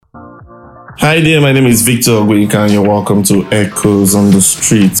Hi there, my name is Victor Ogwinka and you're welcome to Echoes on the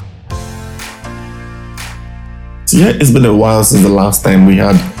Street. Yeah, it's been a while since the last time we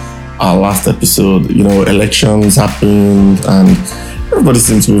had our last episode. Elections happened and everybody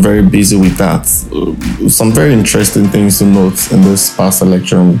seems to be very busy with that. Some very interesting things to note in this past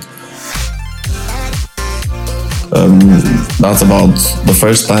election. That's about the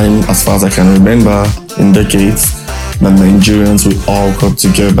first time, as far as I can remember, in decades, that Nigerians will all come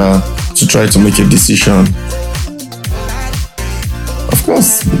together to try to make a decision. Of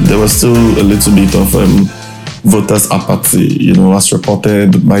course, there was still a little bit of voters' apathy, as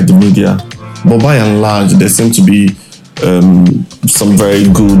reported by the media. But by and large, there seemed to be some very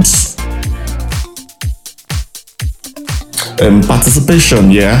good participation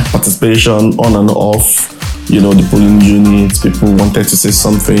on and off. The polling units, people wanted to say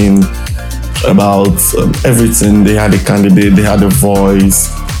something about everything. They had a candidate, they had a voice.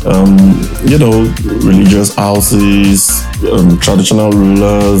 Religious houses, traditional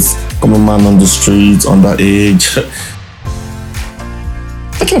rulers, common man on the streets, underage.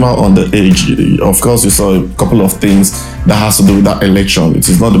 Talking about underage, of course, you saw a couple of things that has to do with that election. It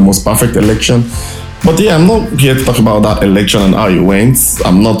is not the most perfect election. But yeah, I'm not here to talk about that election and how it went.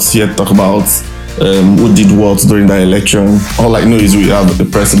 I'm not here to talk about who did what during that election. All I know is we have the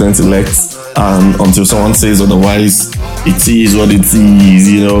president-elect, and until someone says otherwise, it is what it is,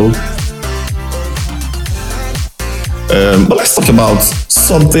 But let's talk about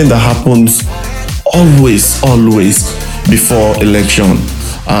something that happens always before election,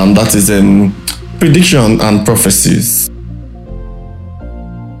 and that is prediction and prophecies.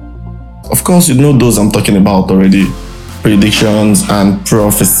 Of course, you know those I'm talking about already. Predictions and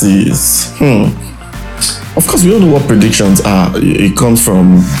prophecies. Of course, we all know what predictions are. It comes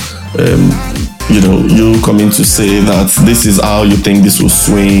from you coming to say that this is how you think this will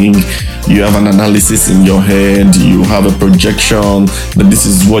swing. You have an analysis in your head. You have a projection that this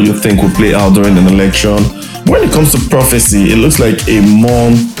is what you think will play out during an election. When it comes to prophecy, it looks like a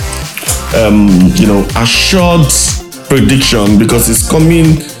more assured prediction, because it's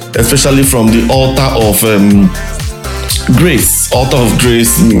coming especially from the altar of grace. Altar of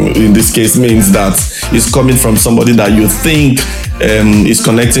grace in this case means that it's coming from somebody that you think is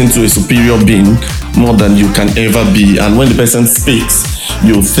connecting to a superior being more than you can ever be. And when the person speaks,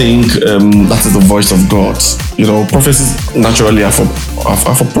 you think that is the voice of God. Prophecies naturally are for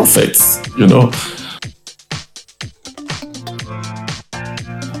prophets,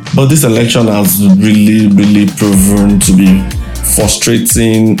 But this election has really proven to be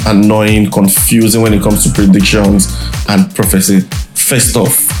frustrating, annoying, confusing when it comes to predictions and prophecy. First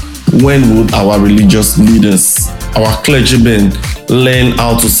off, when would our religious leaders, our clergymen, learn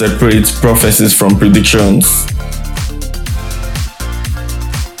how to separate prophecies from predictions?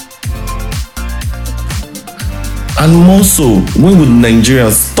 And more so, when would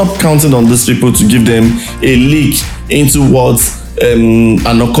Nigerians stop counting on these people to give them a leak into what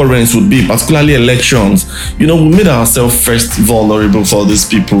an occurrence would be, particularly elections? We made ourselves first vulnerable for these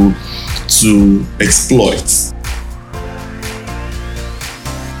people to exploit.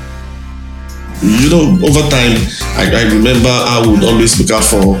 Over time, I remember I would always look out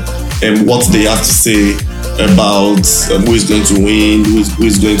for what they have to say about who is going to win, who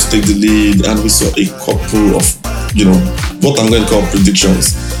is going to take the lead, and we saw a couple of, what I'm going to call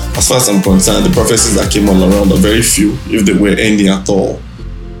predictions. As far as I'm concerned, the prophecies that came all around are very few, if they were any at all.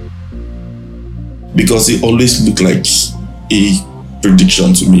 Because it always looked like a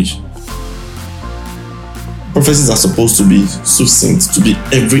prediction to me. Prophecies are supposed to be succinct, to be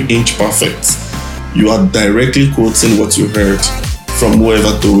every inch perfect. You are directly quoting what you heard from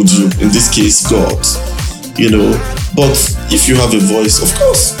whoever told you, in this case, God. But if you have a voice, of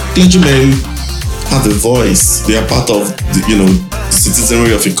course, clergymen have a voice. They are part of the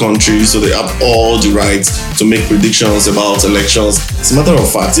citizenry of a country, so they have all the rights to make predictions about elections. As a matter of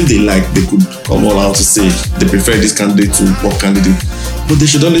fact, if they like, they could come all out to say they prefer this candidate to what candidate. But there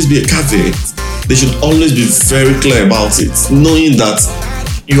should always be a caveat. They should always be very clear about it, knowing that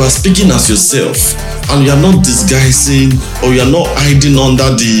you are speaking as yourself and you are not disguising, or you are not hiding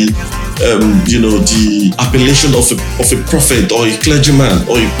under the appellation of a prophet or a clergyman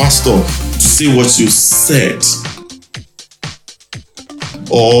or a pastor to say what you said,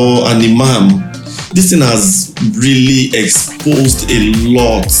 or an imam. This thing has really exposed a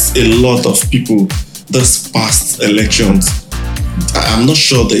lot of people this past elections. I'm not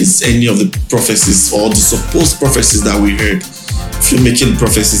sure there is any of the prophecies or the supposed prophecies that we heard. If you're making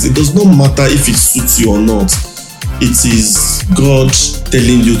prophecies, it does not matter if it suits you or not. It is God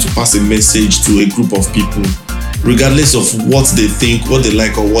telling you to pass a message to a group of people. regardless of what they think, what they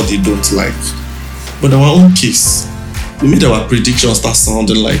like, or what they don't like. But in our own case, we made our predictions start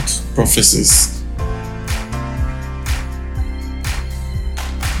sounding like prophecies.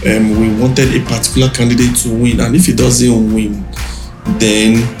 We wanted a particular candidate to win, and if he doesn't win,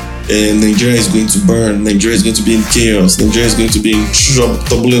 then Nigeria is going to burn, Nigeria is going to be in chaos, Nigeria is going to be in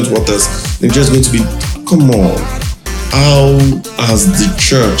turbulent waters, Nigeria is going to be... Come on. How has the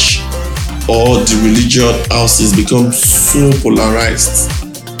church or the religious houses become so polarized?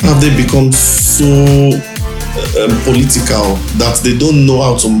 Have they become so political that they don't know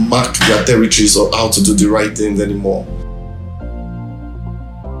how to mark their territories or how to do the right things anymore?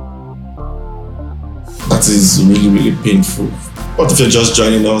 That is really, really painful. What if you're just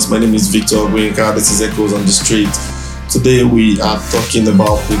joining us? My name is Victor Ogwenka. This is Echoes on the Street. Today we are talking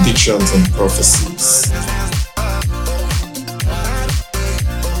about predictions and prophecies.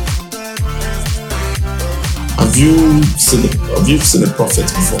 Have you seen a prophet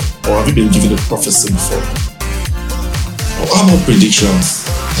before? Or have you been given a prophecy before? Or how about predictions?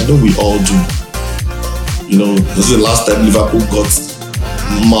 I know we all do. This is the last time Liverpool got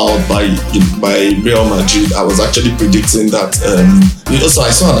mauled by Real Madrid. I was actually predicting that. So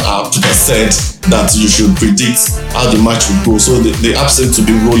I saw an app that said that you should predict how the match would go. So the app seemed to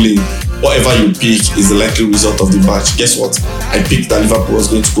be rolling. Whatever you pick is the likely result of the match. Guess what? I picked that Liverpool was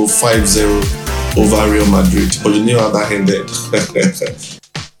going to go 5-0 over Real Madrid. But you know how that ended.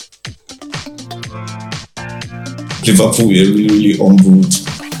 Liverpool were really, really humbled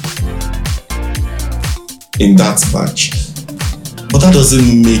in that match. But that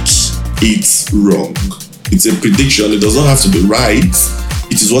doesn't make it wrong. It's a prediction. It does not have to be right.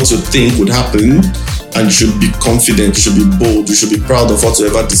 It is what you think would happen, and you should be confident, you should be bold, you should be proud of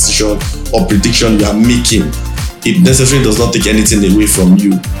whatsoever decision or prediction you are making. It necessarily does not take anything away from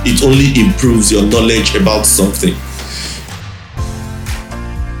you. It only improves your knowledge about something.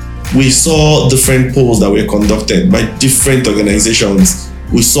 We saw different polls that were conducted by different organizations.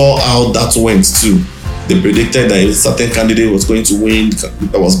 We saw how that went too. They predicted that a certain candidate was going to win,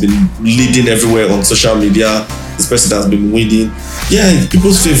 that was been leading everywhere on social media. This person has been winning. Yeah,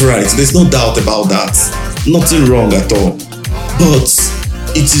 people's favorite. There's no doubt about that. Nothing wrong at all. But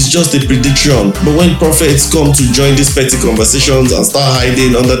it is just a prediction. But when prophets come to join these petty conversations and start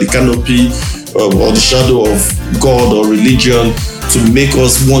hiding under the canopy or the shadow of God or religion to make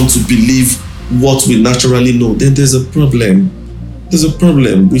us want to believe what we naturally know, then there's a problem. There's a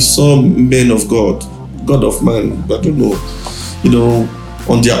problem. We saw men of God of man, I don't know,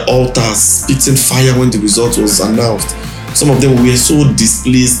 on their altars, spitting fire when the result was announced. Some of them were so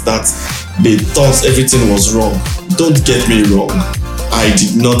displeased that they thought everything was wrong. Don't get me wrong. I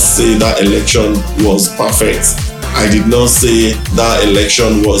did not say that election was perfect. I did not say that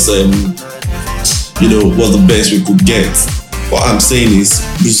election was, was the best we could get. What I'm saying is,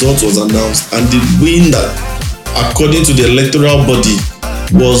 result was announced, and the winner, according to the electoral body,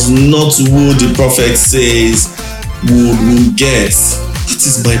 was not who the prophet says would get. That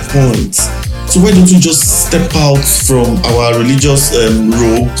is my point. So why don't we just step out from our religious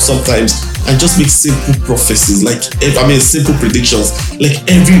role sometimes and just make simple prophecies, simple predictions, like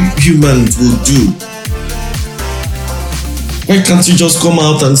every human will do? Why can't you just come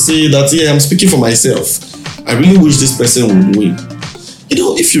out and say that, yeah, I'm speaking for myself, I really wish this person would win?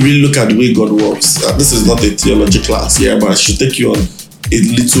 If you really look at the way God works, this is not a theology class here, but I should take you on a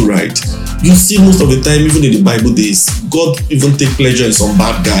little ride. You see, most of the time, even in the Bible days, God even take pleasure in some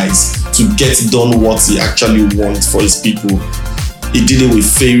bad guys to get done what he actually wants for his people. He did it with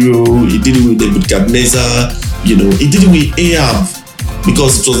Pharaoh, he did it with Nebuchadnezzar, he did it with Ahab,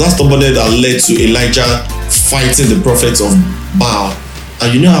 because it was that stubbornness that led to Elijah fighting the prophets of Baal.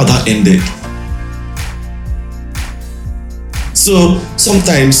 And you know how that ended. So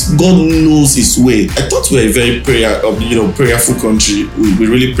sometimes God knows his way. I thought we're a very prayerful country. We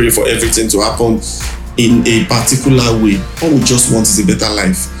really pray for everything to happen in a particular way. All we just want is a better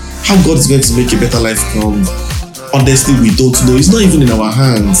life. How God is going to make a better life come, honestly, we don't know. It's not even in our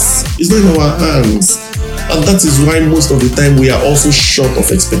hands. And that is why most of the time we are also short of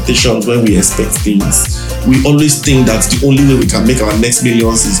expectations when we expect things. We always think that the only way we can make our next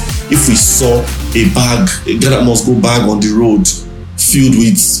millions is if we saw a Ghana must go bag on the road filled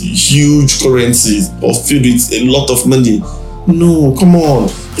with huge currencies or filled with a lot of money. No, come on.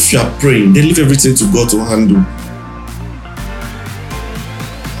 If you are praying, then leave everything to God to handle.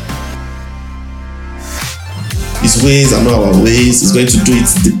 His ways are not our ways. He's going to do it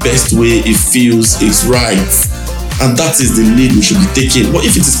the best way he feels is right. And that is the lead we should be taking. But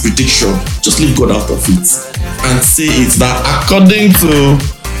if it is prediction, just leave God out of it and say it's that according to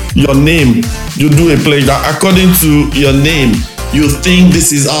your name, you do a pledge that according to your name, you think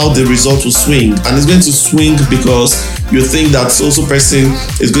this is how the result will swing, and it's going to swing because you think that so person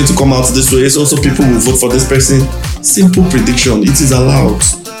is going to come out this way, so people will vote for this person. Simple prediction, it is allowed.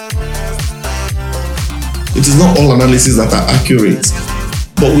 It is not all analyses that are accurate,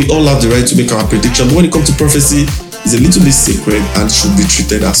 but we all have the right to make our prediction. But when it comes to prophecy, it's a little bit sacred and should be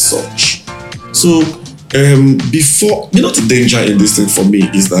treated as such. So before, the danger in this thing for me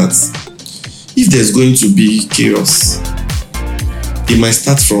is that if there's going to be chaos, it might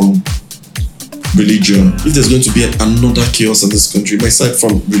start from religion. If there's going to be another chaos in this country, it might start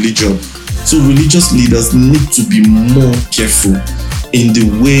from religion. So religious leaders need to be more careful in the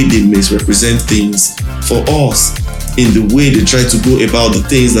way they misrepresent things for us, in the way they try to go about the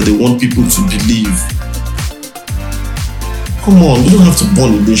things that they want people to believe. Come on, we don't have to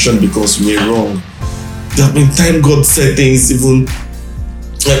burn a nation because we're wrong. There have been times God said things even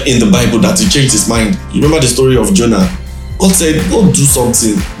in the Bible that he changed his mind. You remember the story of Jonah? God said, go do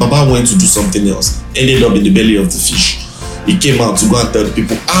something. Baba went to do something else. Ended up in the belly of the fish. He came out to go and tell the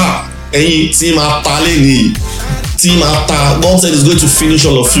people, team after. God said he's going to finish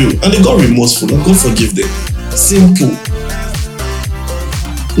all of you. And they got remorseful and God forgive them. Simple.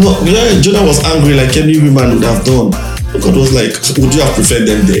 No, Jonah was angry like any human would have done. But God was like, would you have preferred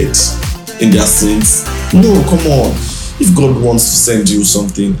them dead in their sins? No, come on. If God wants to send you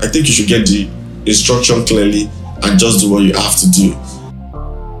something, I think you should get the instruction clearly and just do what you have to do,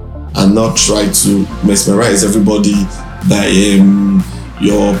 and not try to mesmerize everybody by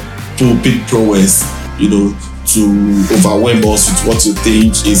your pulpit prowess, to overwhelm us with what you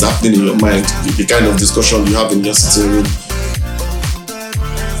think is happening in your mind, the kind of discussion you have in your sitting room.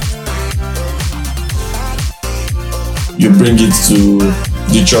 You bring it to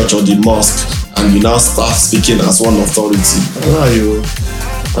the church or the mosque and you now start speaking as one authority.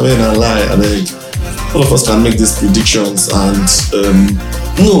 All of us can make these predictions, and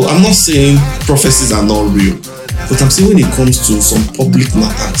no, I'm not saying prophecies are not real, but I'm saying when it comes to some public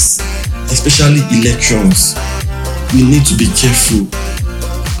matters, especially elections, we need to be careful.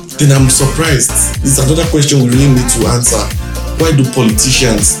 Then I'm surprised. This is another question we really need to answer. Why do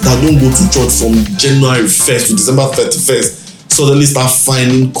politicians that don't go to church from January 1st to December 31st suddenly start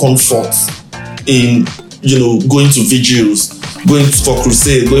finding comfort in, going to vigils, going for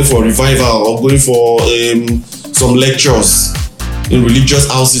crusade, going for revival, or going for some lectures in religious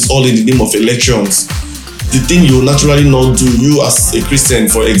houses, all in the name of elections? The thing you naturally not do, you as a Christian,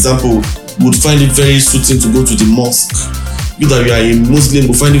 for example, would find it very suiting to go to the mosque. You that you are a Muslim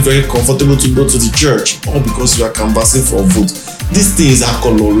will find it very comfortable to go to the church, all because you are canvassing for a vote. These things are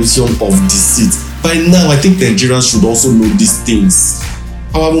coloration of deceit. By now, I think Nigerians should also know these things.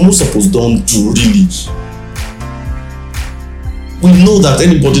 Our most supposed don't do really. We know that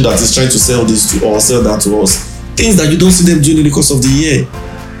anybody that is trying to sell this to us, sell that to us, things that you don't see them doing in the course of the year.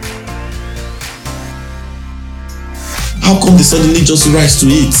 How come they suddenly just rise to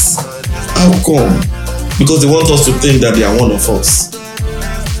it? How come? Because they want us to think that they are one of us.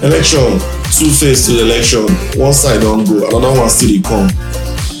 Election, two-phase to the election, one side don't go, another one still dey come.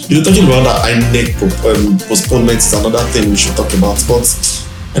 Talking about that INEC postponement is another thing we should talk about, but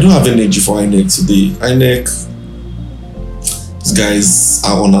I don't have energy for INEC today. INEC, these guys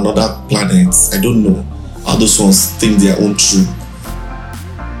are on another planet. I don't know how those ones think their own true.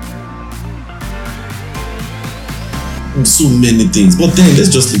 So many things, but then let's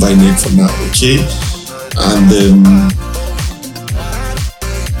just leave INEC for now, okay? And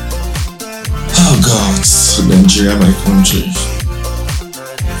oh God, Nigeria, my country.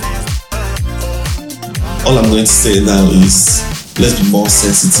 All I'm going to say now is let's be more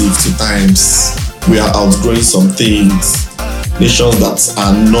sensitive to times. We are outgrowing some things. Nations that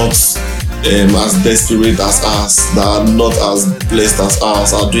are not as desperate as us, that are not as blessed as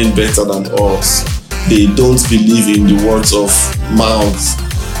us, are doing better than us. They don't believe in the words of mouth.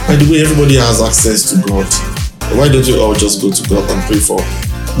 By the way, everybody has access to God. Why don't we all just go to God and pray for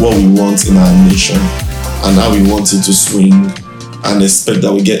what we want in our nation and how we want it to swing, and expect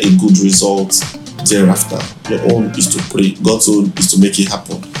that we get a good result thereafter? Your own is to pray. God's own is to make it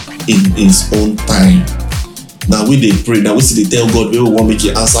happen in His own time. Now we they pray. Now we see they tell God we want make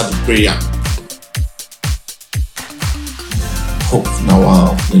it answer the prayer. Oh, now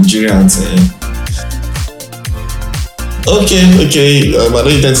wow, Nigerians. Okay. I don't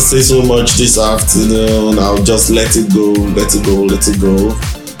intend to say so much this afternoon. I'll just let it go.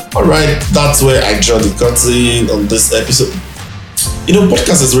 Alright, that's where I draw the curtain on this episode.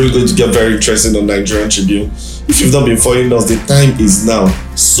 Podcast is really going to get very interesting on Nigerian Tribune. If you've not been following us, the time is now,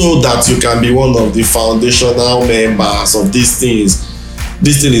 so that you can be one of the foundational members of these things.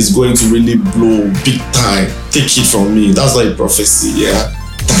 this thing is going to really blow big time. Take it from me. That's not a prophecy, yeah.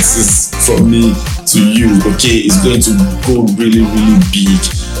 That is from me to you, okay? It's going to go really, really big.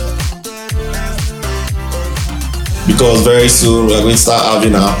 Because very soon we are going to start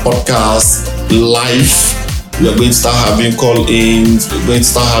having our podcast live. We are going to start having call-ins. We're going to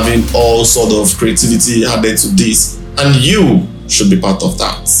start having all sort of creativity added to this. And you should be part of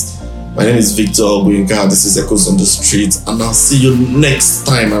that. My name is Victor Oguyinka. This is Echoes on the Street. And I'll see you next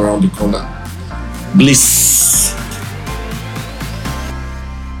time around the corner. Bliss.